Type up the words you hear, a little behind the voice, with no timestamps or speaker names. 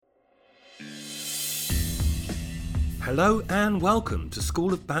Hello and welcome to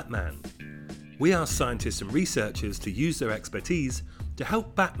School of Batman. We ask scientists and researchers to use their expertise to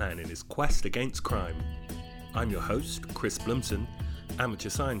help Batman in his quest against crime. I'm your host, Chris Blumson, amateur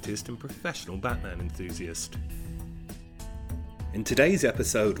scientist and professional Batman enthusiast. In today's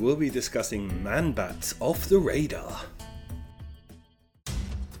episode, we'll be discussing Manbats off the radar.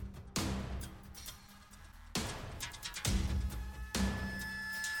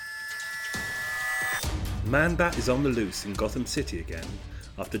 Manbat is on the loose in Gotham City again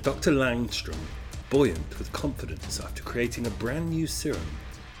after Dr. Langstrom, buoyant with confidence after creating a brand new serum,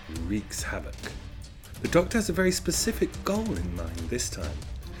 wreaks havoc. The Doctor has a very specific goal in mind this time,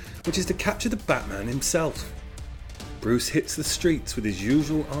 which is to capture the Batman himself. Bruce hits the streets with his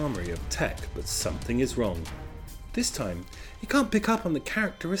usual armoury of tech, but something is wrong. This time, he can't pick up on the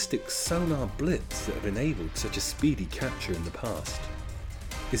characteristic sonar blips that have enabled such a speedy capture in the past.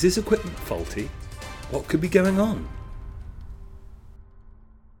 Is his equipment faulty? What could be going on?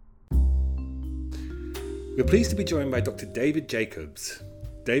 We're pleased to be joined by Dr. David Jacobs.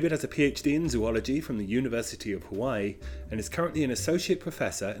 David has a PhD in zoology from the University of Hawaii and is currently an associate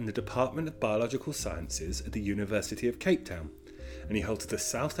professor in the Department of Biological Sciences at the University of Cape Town, and he holds the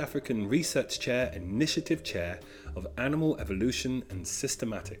South African Research Chair Initiative Chair of Animal Evolution and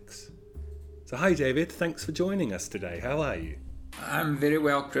Systematics. So hi David, thanks for joining us today. How are you? I'm very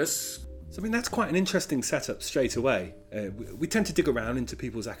well, Chris. So, I mean, that's quite an interesting setup straight away. We tend to dig around into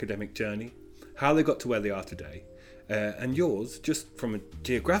people's academic journey, how they got to where they are today. And yours, just from a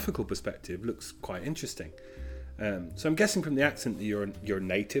geographical perspective, looks quite interesting. So I'm guessing from the accent that you're a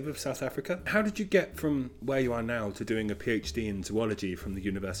native of South Africa. How did you get from where you are now to doing a PhD in zoology from the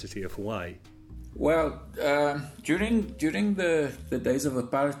University of Hawaii? Well, during the days of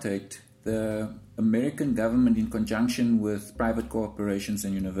apartheid, the American government, in conjunction with private corporations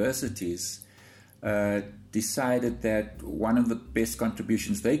and universities, decided that one of the best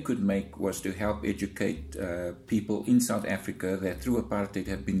contributions they could make was to help educate people in South Africa that through apartheid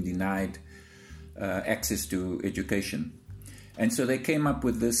have been denied access to education. And so they came up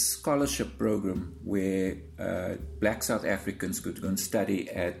with this scholarship program where black South Africans could go and study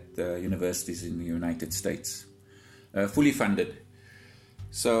at universities in the United States, fully funded.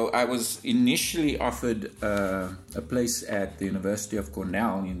 So I was initially offered a place at the University of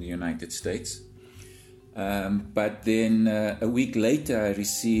Cornell in the United States. But then a week later, I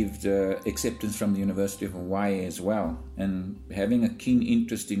received acceptance from the University of Hawaii as well. And having a keen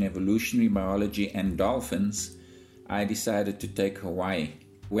interest in evolutionary biology and dolphins, I decided to take Hawaii.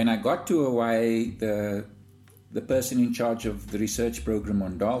 When I got to Hawaii, the person in charge of the research program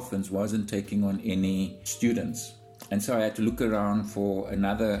on dolphins wasn't taking on any students. And so I had to look around for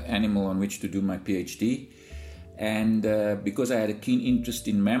another animal on which to do my PhD. And because I had a keen interest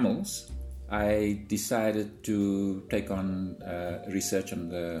in mammals, I decided to take on research on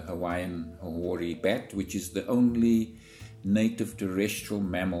the Hawaiian hoary bat, which is the only native terrestrial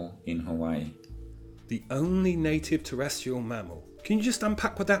mammal in Hawaii. The only native terrestrial mammal. Can you just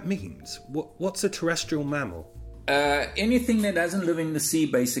unpack what that means? What's a terrestrial mammal? Anything that doesn't live in the sea,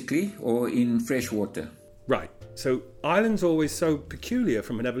 basically, or in fresh water. Right. So islands are always so peculiar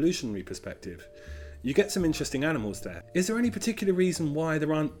from an evolutionary perspective. You get some interesting animals there. Is there any particular reason why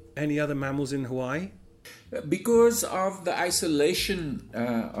there aren't any other mammals in Hawaii? Because of the isolation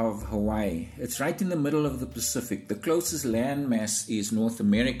of Hawaii. It's right in the middle of the Pacific. The closest landmass is North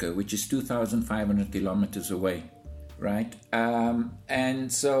America, which is 2,500 kilometers away, right?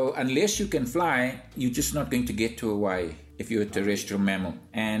 And so unless you can fly, you're just not going to get to Hawaii if you're a terrestrial mammal.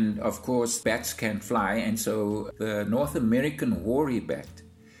 And of course, bats can't fly, and so the North American hoary bat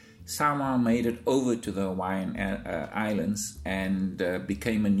somehow made it over to the Hawaiian Islands and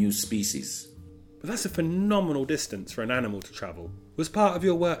became a new species. But that's a phenomenal distance for an animal to travel. Was part of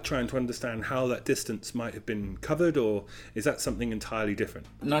your work trying to understand how that distance might have been covered, or is that something entirely different?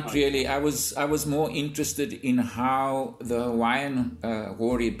 Not really. I was more interested in how the Hawaiian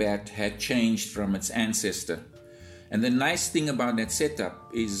hoary bat had changed from its ancestor. And the nice thing about that setup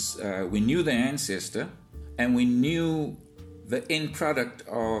is we knew the ancestor and we knew the end product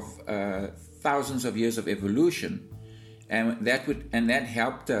of thousands of years of evolution, and that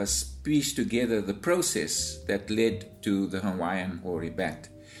helped us piece together the process that led to the Hawaiian hoary bat.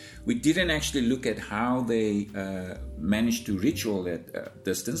 We didn't actually look at how they managed to reach all that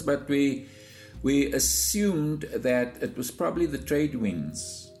distance, but we assumed that it was probably the trade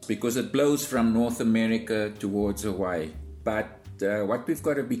winds, because it blows from North America towards Hawaii. But what we've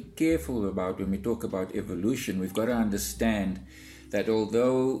got to be careful about when we talk about evolution, we've got to understand that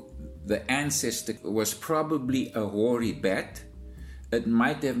although the ancestor was probably a hoary bat, it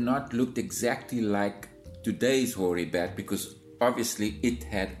might have not looked exactly like today's hoary bat, because obviously it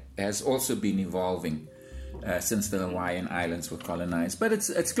has also been evolving since the Hawaiian Islands were colonized. But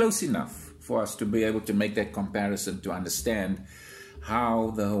it's close enough for us to be able to make that comparison to understand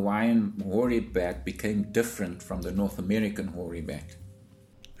how the Hawaiian hoary bat became different from the North American hoary bat.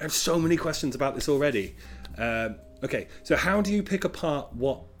 I have so many questions about this already. Okay, so how do you pick apart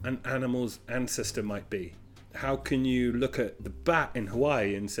what an animal's ancestor might be? How can you look at the bat in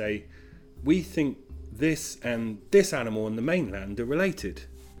Hawaii and say, we think this and this animal on the mainland are related?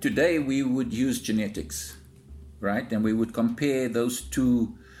 Today we would use genetics, right? And we would compare those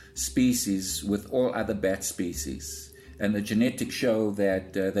two species with all other bat species. And the genetics show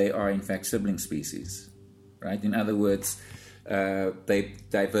that they are in fact sibling species, right? In other words, they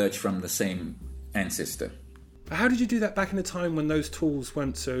diverge from the same ancestor. How did you do that back in a time when those tools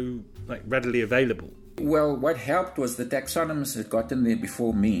weren't so readily available? Well, what helped was the taxonomists had gotten there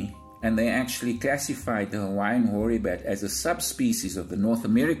before me, and they actually classified the Hawaiian hoary bat as a subspecies of the North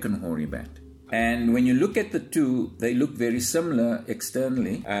American hoary bat. And when you look at the two, they look very similar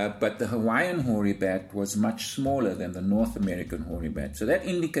externally, but the Hawaiian hoary bat was much smaller than the North American hoary bat. So that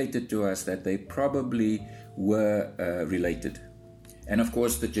indicated to us that they probably were related. And of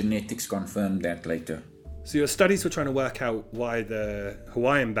course, the genetics confirmed that later. So your studies were trying to work out why the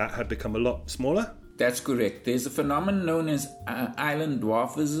Hawaiian bat had become a lot smaller? That's correct. There's a phenomenon known as island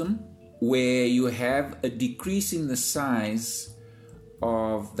dwarfism, where you have a decrease in the size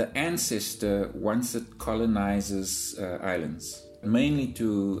of the ancestor once it colonizes islands. Mainly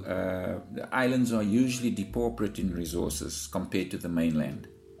the islands are usually depauperate in resources compared to the mainland.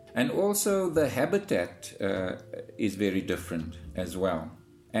 And also the habitat is very different as well.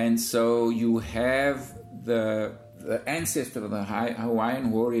 And so you have the ancestor of the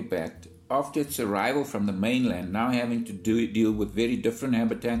Hawaiian hoary bat, after its arrival from the mainland, now having to deal with very different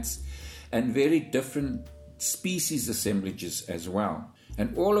habitats and very different species assemblages as well.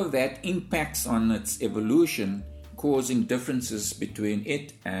 And all of that impacts on its evolution, causing differences between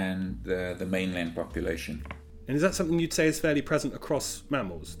it and the mainland population. And is that something you'd say is fairly present across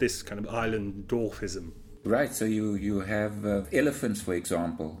mammals, this kind of island dwarfism? Right, so you have elephants, for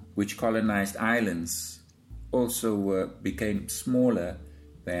example, which colonized islands, also became smaller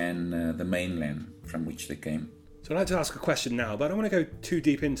than the mainland from which they came. So I'd like to ask a question now, but I don't want to go too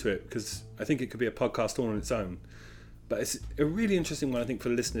deep into it because I think it could be a podcast all on its own. But it's a really interesting one, I think, for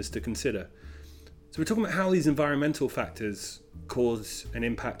the listeners to consider. So we're talking about how these environmental factors cause an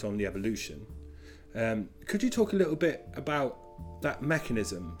impact on the evolution. Could you talk a little bit about that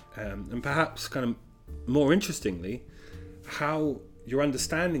mechanism and perhaps kind of more interestingly, how your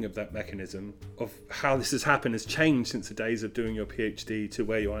understanding of that mechanism, of how this has happened, has changed since the days of doing your PhD to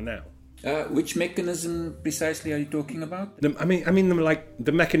where you are now? Which mechanism precisely are you talking about? I mean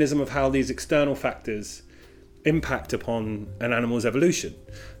the mechanism of how these external factors impact upon an animal's evolution.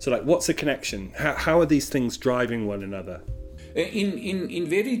 So what's the connection? How are these things driving one another? In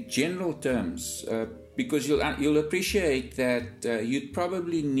very general terms, because you'll appreciate that you'd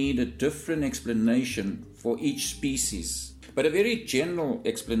probably need a different explanation for each species. But a very general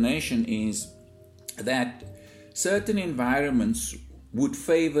explanation is that certain environments would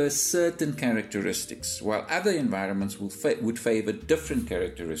favor certain characteristics, while other environments would favor different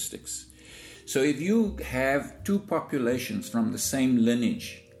characteristics. So if you have two populations from the same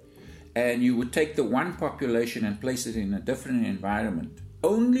lineage, and you would take the one population and place it in a different environment,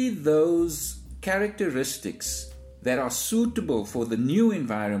 only those characteristics that are suitable for the new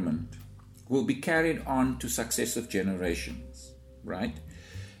environment will be carried on to successive generations, right?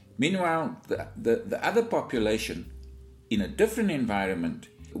 Meanwhile, the other population in a different environment,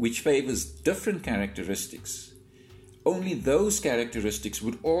 which favors different characteristics, only those characteristics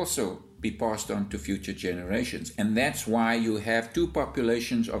would also be passed on to future generations. And that's why you have two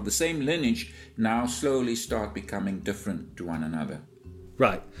populations of the same lineage now slowly start becoming different to one another.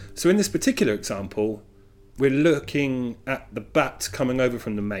 Right. So in this particular example, we're looking at the bats coming over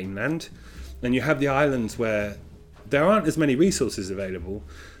from the mainland, and you have the islands where there aren't as many resources available.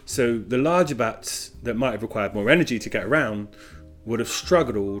 So the larger bats that might have required more energy to get around would have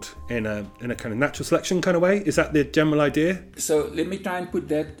struggled in a kind of natural selection kind of way. Is that the general idea? So let me try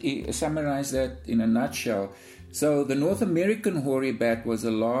and summarize that in a nutshell. So the North American hoary bat was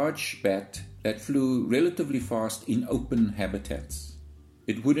a large bat that flew relatively fast in open habitats.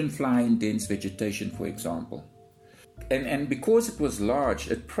 It wouldn't fly in dense vegetation, for example. And because it was large,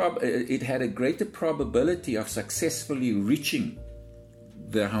 it had a greater probability of successfully reaching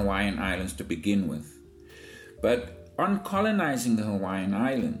the Hawaiian Islands to begin with. But on colonizing the Hawaiian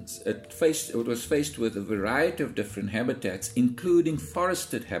Islands, it was faced with a variety of different habitats, including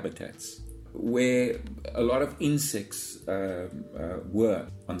forested habitats. where a lot of insects were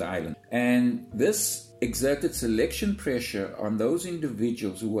on the island. And this exerted selection pressure on those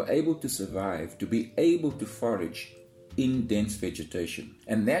individuals who were able to survive to be able to forage in dense vegetation.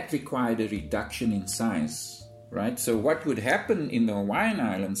 And that required a reduction in size, right? So what would happen in the Hawaiian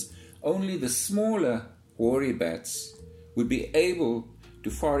Islands, only the smaller hoary bats would be able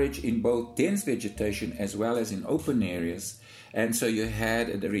to forage in both dense vegetation as well as in open areas. And so you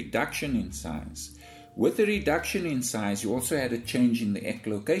had a reduction in size. With the reduction in size, you also had a change in the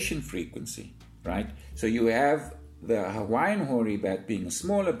echolocation frequency, right? So you have the Hawaiian hoary bat being a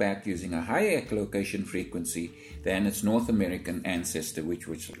smaller bat using a higher echolocation frequency than its North American ancestor, which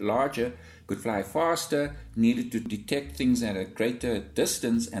was larger, could fly faster, needed to detect things at a greater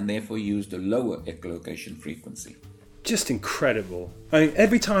distance, and therefore used a lower echolocation frequency. Just incredible. I mean,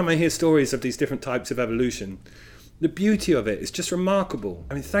 every time I hear stories of these different types of evolution, the beauty of it is just remarkable.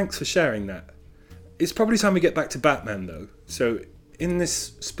 I mean, thanks for sharing that. It's probably time we get back to Batman, though. So, in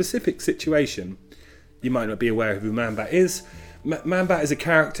this specific situation, you might not be aware of who Manbat is. Manbat is a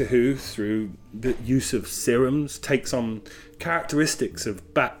character who, through the use of serums, takes on characteristics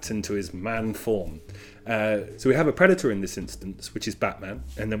of bats into his man form. So we have a predator in this instance, which is Batman,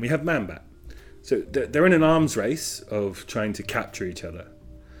 and then we have Manbat. So they're in an arms race of trying to capture each other.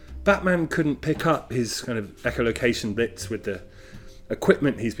 Batman couldn't pick up his kind of echolocation blitz with the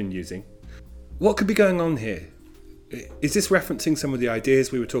equipment he's been using. What could be going on here? Is this referencing some of the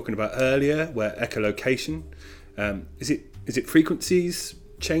ideas we were talking about earlier, where echolocation, is it frequencies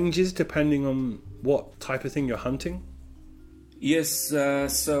changes depending on what type of thing you're hunting? Yes,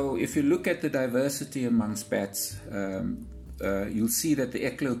 so if you look at the diversity amongst bats, you'll see that the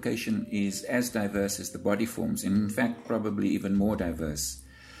echolocation is as diverse as the body forms, and in fact probably even more diverse.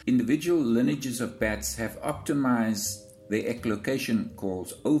 Individual lineages of bats have optimized their echolocation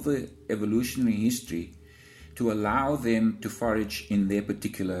calls over evolutionary history to allow them to forage in their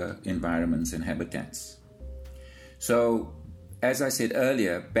particular environments and habitats. So, as I said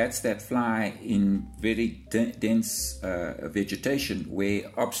earlier, bats that fly in very dense vegetation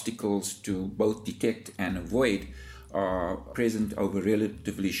where obstacles to both detect and avoid are present over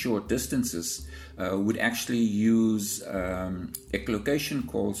relatively short distances would actually use echolocation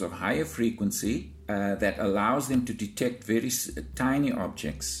calls of higher frequency that allows them to detect very tiny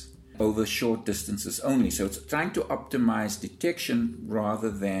objects over short distances only. So it's trying to optimize detection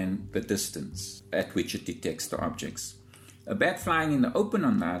rather than the distance at which it detects the objects. A bat flying in the open,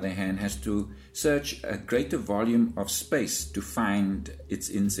 on the other hand, has to search a greater volume of space to find its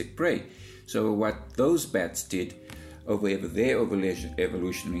insect prey. So what those bats did over their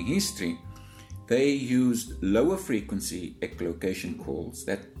evolutionary history, they used lower frequency echolocation calls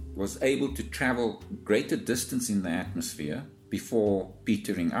that was able to travel greater distance in the atmosphere before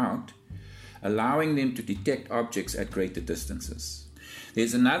petering out, allowing them to detect objects at greater distances.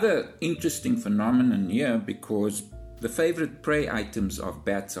 There's another interesting phenomenon here because the favorite prey items of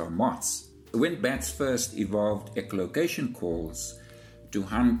bats are moths. When bats first evolved echolocation calls to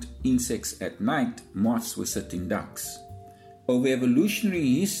hunt insects at night, moths were sitting ducks. Over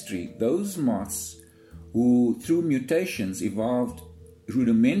evolutionary history, those moths who, through mutations, evolved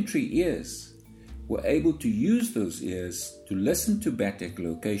rudimentary ears were able to use those ears to listen to bat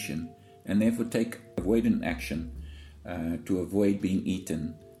echolocation and therefore take avoidant action to avoid being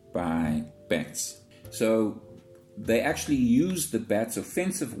eaten by bats. So they actually used the bat's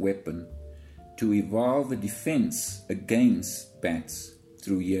offensive weapon to evolve a defense against bats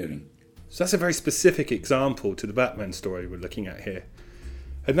through hearing. So that's a very specific example to the Batman story we're looking at here.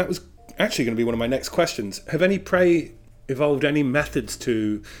 And that was actually going to be one of my next questions. Have any prey evolved any methods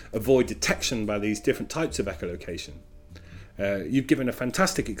to avoid detection by these different types of echolocation? You've given a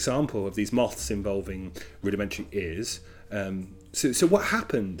fantastic example of these moths involving rudimentary ears. So what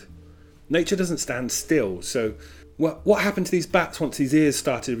happened? Nature doesn't stand still. So what happened to these bats once these ears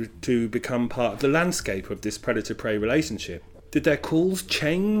started to become part of the landscape of this predator-prey relationship? Did their calls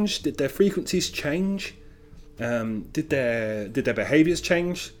change? Did their frequencies change? Did their behaviours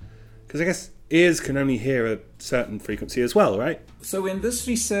change? Because I guess ears can only hear a certain frequency as well, right? So when this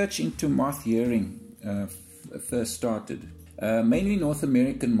research into moth hearing first started, mainly North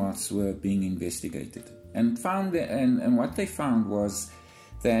American moths were being investigated, and what they found was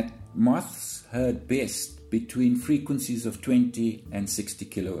that moths heard best between frequencies of 20 and 60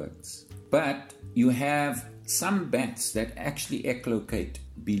 kilohertz. But you have some bats that actually echolocate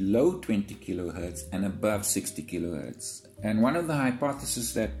below 20 kilohertz and above 60 kilohertz. And one of the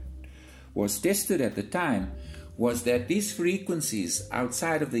hypotheses that was tested at the time was that these frequencies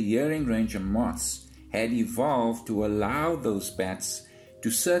outside of the hearing range of moths had evolved to allow those bats to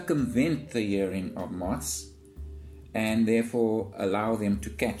circumvent the hearing of moths and therefore allow them to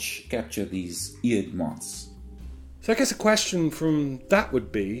capture these eared moths. So I guess a question from that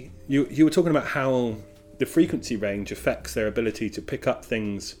would be, you were talking about how the frequency range affects their ability to pick up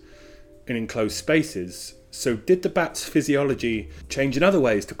things in enclosed spaces. So did the bat's physiology change in other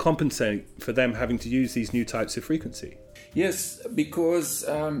ways to compensate for them having to use these new types of frequency? Yes, because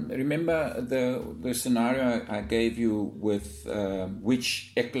remember the scenario I gave you with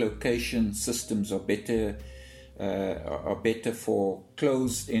which echolocation systems are better for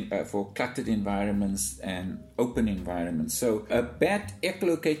for cluttered environments and open environments. So a bat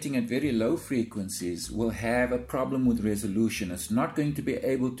echolocating at very low frequencies will have a problem with resolution. It's not going to be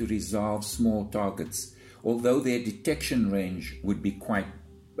able to resolve small targets, although their detection range would be quite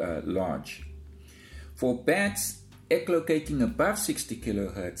large. For bats echolocating above 60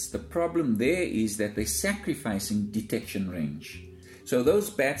 kilohertz, the problem there is that they're sacrificing detection range. So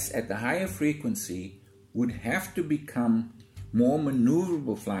those bats at the higher frequency would have to become more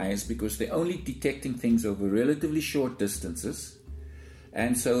maneuverable flyers because they're only detecting things over relatively short distances,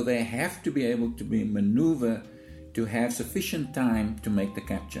 and so they have to be able to maneuver to have sufficient time to make the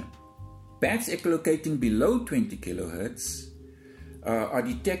capture. Bats echolocating below 20 kilohertz are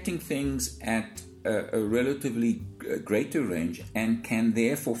detecting things at a relatively greater range and can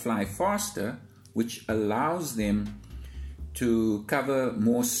therefore fly faster, which allows them to cover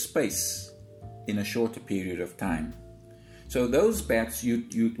more space in a shorter period of time. So those bats you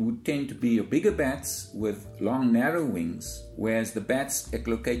would tend to be your bigger bats with long narrow wings, whereas the bats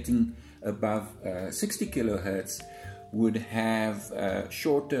echolocating above 60 kilohertz would have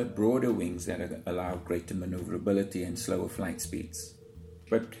shorter, broader wings that allow greater maneuverability and slower flight speeds.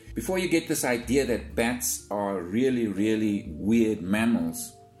 But before you get this idea that bats are really, really weird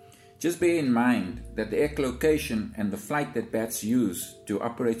mammals, just bear in mind that the echolocation and the flight that bats use to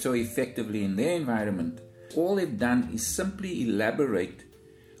operate so effectively in their environment, all they've done is simply elaborate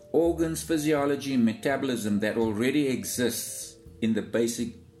organs, physiology, and metabolism that already exists in the basic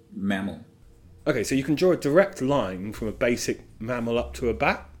mammal. Okay, so you can draw a direct line from a basic mammal up to a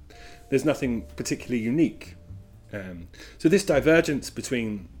bat. There's nothing particularly unique. So this divergence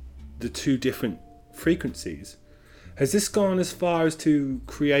between the two different frequencies, has this gone as far as to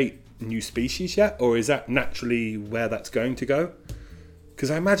create new species yet, or is that naturally where that's going to go?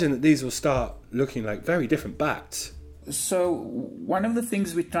 Because I imagine that these will start looking like very different bats. So one of the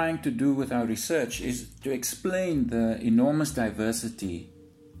things we're trying to do with our research is to explain the enormous diversity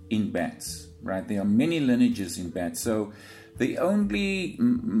in bats, right? There are many lineages in bats. So the only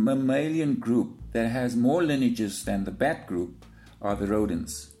mammalian group that has more lineages than the bat group are the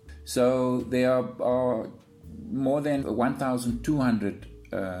rodents. So there are more than 1,200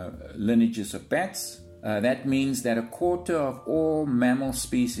 lineages of bats. That means that a quarter of all mammal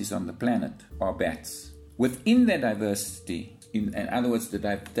species on the planet are bats. Within that diversity, in other words, the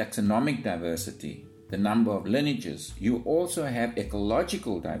taxonomic diversity, the number of lineages, you also have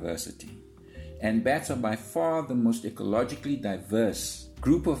ecological diversity. And bats are by far the most ecologically diverse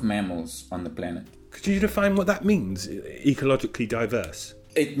group of mammals on the planet. Could you define what that means, ecologically diverse?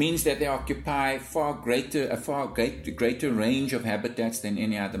 It means that they occupy a far greater range of habitats than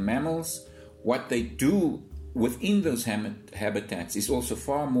any other mammals. What they do within those habitats is also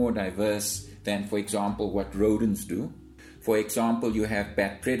far more diverse than, for example, what rodents do. For example, you have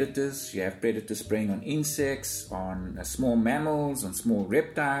bat predators. You have predators preying on insects, on small mammals, on small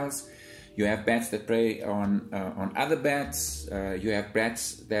reptiles. You have bats that prey on other bats. You have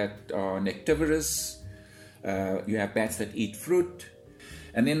bats that are nectivorous. You have bats that eat fruit.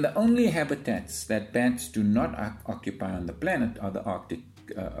 And then the only habitats that bats do not occupy on the planet are the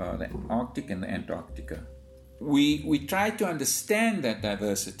Arctic and the Antarctica. We try to understand that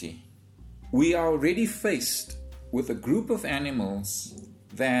diversity. We are already faced with a group of animals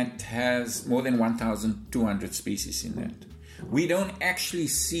that has more than 1,200 species in that. We don't actually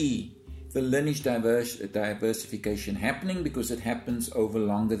see the lineage diversification happening because it happens over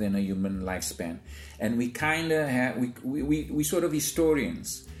longer than a human lifespan. And we kind of have, we sort of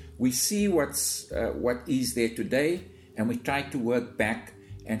historians. We see what is there today, and we try to work back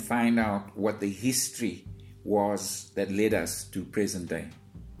and find out what the history was that led us to present day.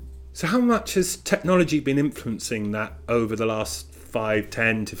 So how much has technology been influencing that over the last 5,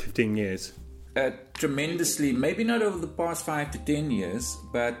 10 to 15 years? Tremendously, maybe not over the past 5 to 10 years,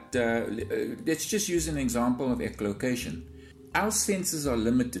 but let's just use an example of echolocation. Our senses are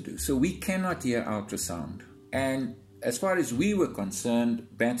limited, so we cannot hear ultrasound. And as far as we were concerned,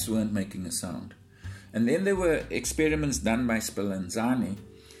 bats weren't making a sound. And then there were experiments done by Spallanzani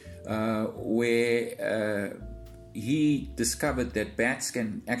where he discovered that bats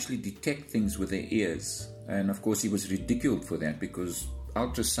can actually detect things with their ears. And of course, he was ridiculed for that because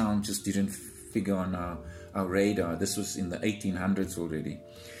ultrasound just didn't figure on our radar. This was in the 1800s already.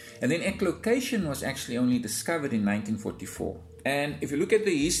 And then echolocation was actually only discovered in 1944. And if you look at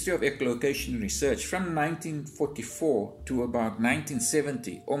the history of echolocation research, from 1944 to about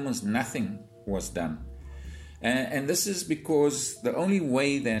 1970, almost nothing was done. And this is because the only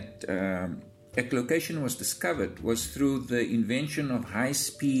way that echolocation was discovered was through the invention of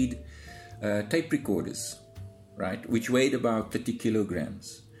high-speed tape recorders, right, which weighed about 30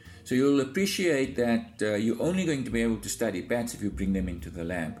 kilograms. So you'll appreciate that you're only going to be able to study bats if you bring them into the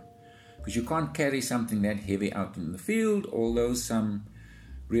lab, because you can't carry something that heavy out in the field, although some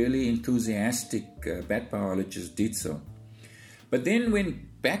really enthusiastic bat biologists did so. But then when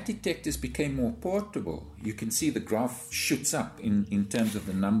bat detectors became more portable, you can see the graph shoots up in terms of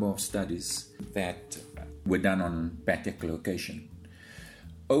the number of studies that were done on bat echolocation.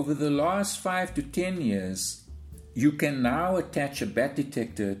 Over the last 5 to 10 years, you can now attach a bat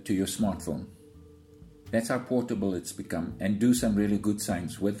detector to your smartphone. That's how portable it's become, and do some really good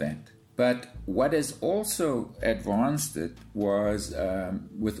science with that. But what has also advanced it was,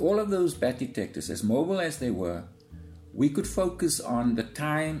 with all of those bat detectors, as mobile as they were, we could focus on the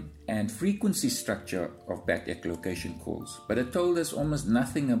time and frequency structure of bat echolocation calls. But it told us almost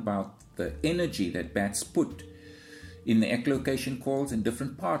nothing about the energy that bats put in the echolocation calls and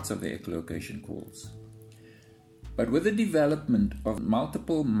different parts of the echolocation calls. But with the development of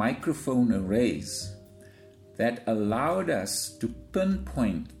multiple microphone arrays that allowed us to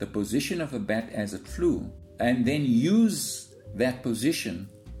pinpoint the position of a bat as it flew and then use that position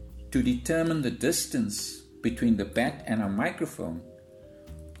to determine the distance between the bat and our microphone,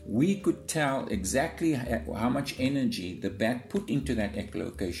 we could tell exactly how much energy the bat put into that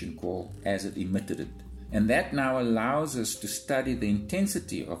echolocation call as it emitted it. And that now allows us to study the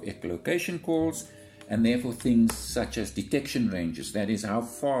intensity of echolocation calls and therefore things such as detection ranges. That is, how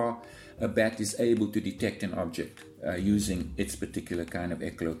far a bat is able to detect an object using its particular kind of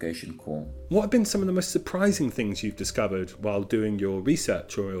echolocation call. What have been some of the most surprising things you've discovered while doing your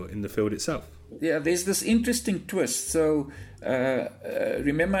research or in the field itself? Yeah, there's this interesting twist. So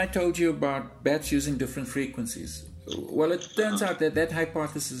remember I told you about bats using different frequencies? Well, it turns out that that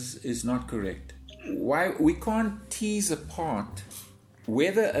hypothesis is not correct. Why we can't tease apart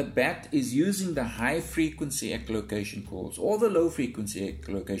whether a bat is using the high-frequency echolocation calls or the low-frequency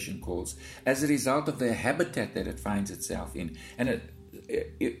echolocation calls as a result of the habitat that it finds itself in. And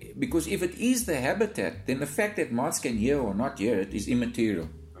because if it is the habitat, then the fact that moths can hear or not hear it is immaterial.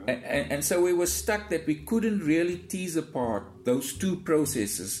 And so we were stuck that we couldn't really tease apart those two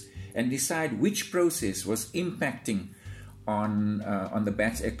processes and decide which process was impacting on the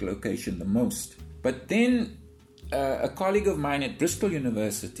bat's echolocation the most. But then a colleague of mine at Bristol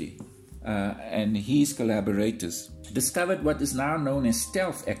University and his collaborators discovered what is now known as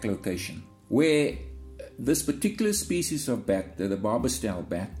stealth echolocation, where this particular species of bat, the barbastelle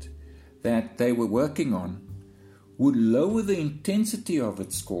bat, that they were working on, would lower the intensity of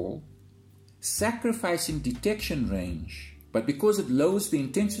its call, sacrificing detection range. But because it lowers the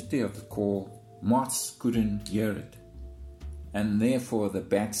intensity of the call, moths couldn't hear it. And therefore the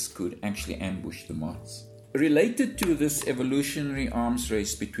bats could actually ambush the moths. Related to this evolutionary arms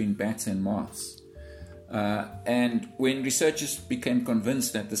race between bats and moths, and when researchers became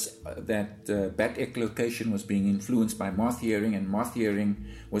convinced that bat echolocation was being influenced by moth hearing and moth hearing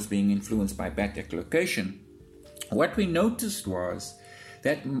was being influenced by bat echolocation, what we noticed was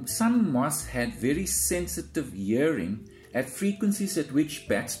that some moths had very sensitive hearing at frequencies at which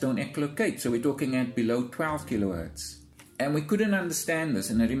bats don't echolocate. So we're talking at below 12 kilohertz. And we couldn't understand this.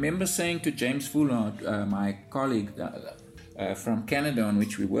 And I remember saying to James Foulard, my colleague from Canada on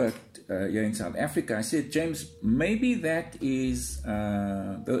which we worked here in South Africa, I said, James, maybe that is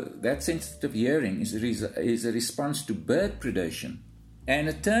that sensitive hearing is a response to bird predation. And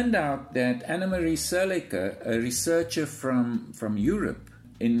it turned out that Annemarie Serlecker, a researcher from Europe,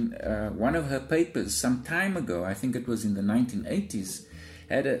 in one of her papers some time ago, I think it was in the 1980s,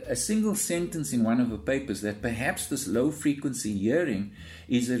 had a single sentence in one of her papers that perhaps this low-frequency hearing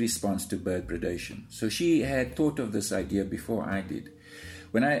is a response to bird predation. So she had thought of this idea before I did.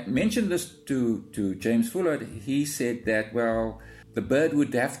 When I mentioned this to James Foulard, he said that, well, the bird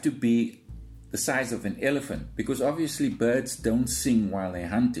would have to be the size of an elephant, because obviously birds don't sing while they're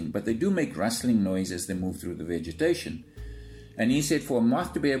hunting, but they do make rustling noise as they move through the vegetation. And he said for a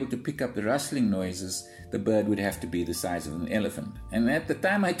moth to be able to pick up the rustling noises, the bird would have to be the size of an elephant. And at the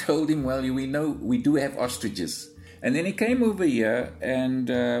time I told him, well, we know we do have ostriches. And then he came over here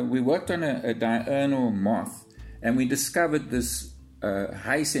and we worked on a diurnal moth. And we discovered this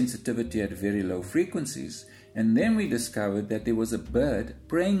high sensitivity at very low frequencies. And then we discovered that there was a bird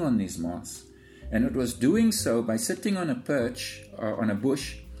preying on these moths. And it was doing so by sitting on a perch, on a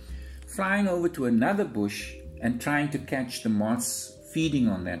bush, flying over to another bush and trying to catch the moths feeding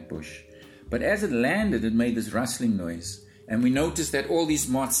on that bush. But as it landed, it made this rustling noise. And we noticed that all these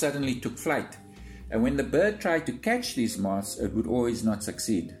moths suddenly took flight. And when the bird tried to catch these moths, it would always not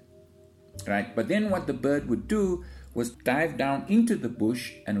succeed. Right? But then what the bird would do was dive down into the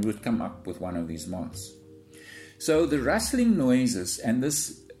bush and it would come up with one of these moths. So the rustling noises and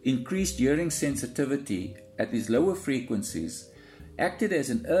this increased hearing sensitivity at these lower frequencies acted as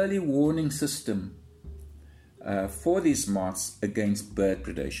an early warning system for these moths against bird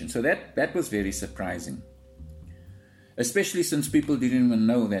predation. So that was very surprising, especially since people didn't even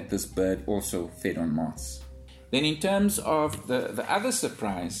know that this bird also fed on moths. Then in terms of the other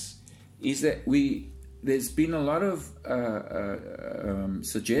surprise is that there's been a lot of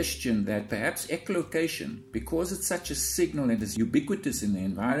suggestion that perhaps echolocation, because it's such a signal that is ubiquitous in the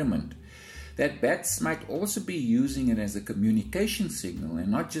environment, that bats might also be using it as a communication signal and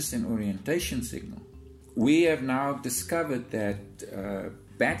not just an orientation signal. We have now discovered that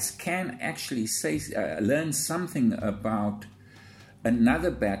bats can actually learn something about another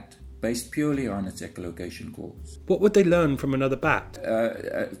bat based purely on its echolocation calls. What would they learn from another bat?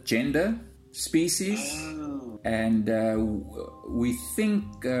 Gender, species, and we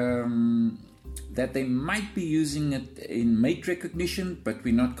think that they might be using it in mate recognition, but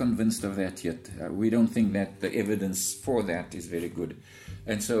we're not convinced of that yet. We don't think that the evidence for that is very good.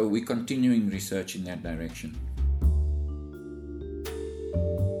 And so we're continuing research in that direction.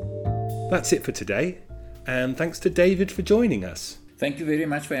 That's it for today, and thanks to David for joining us. Thank you very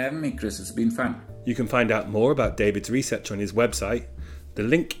much for having me, Chris. It's been fun. You can find out more about David's research on his website. The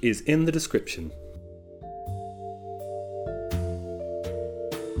link is in the description.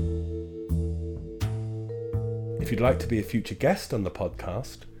 If you'd like to be a future guest on the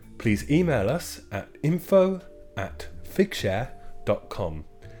podcast, please email us at info@figshare.com,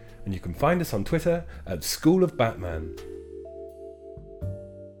 and you can find us on Twitter at School of Batman.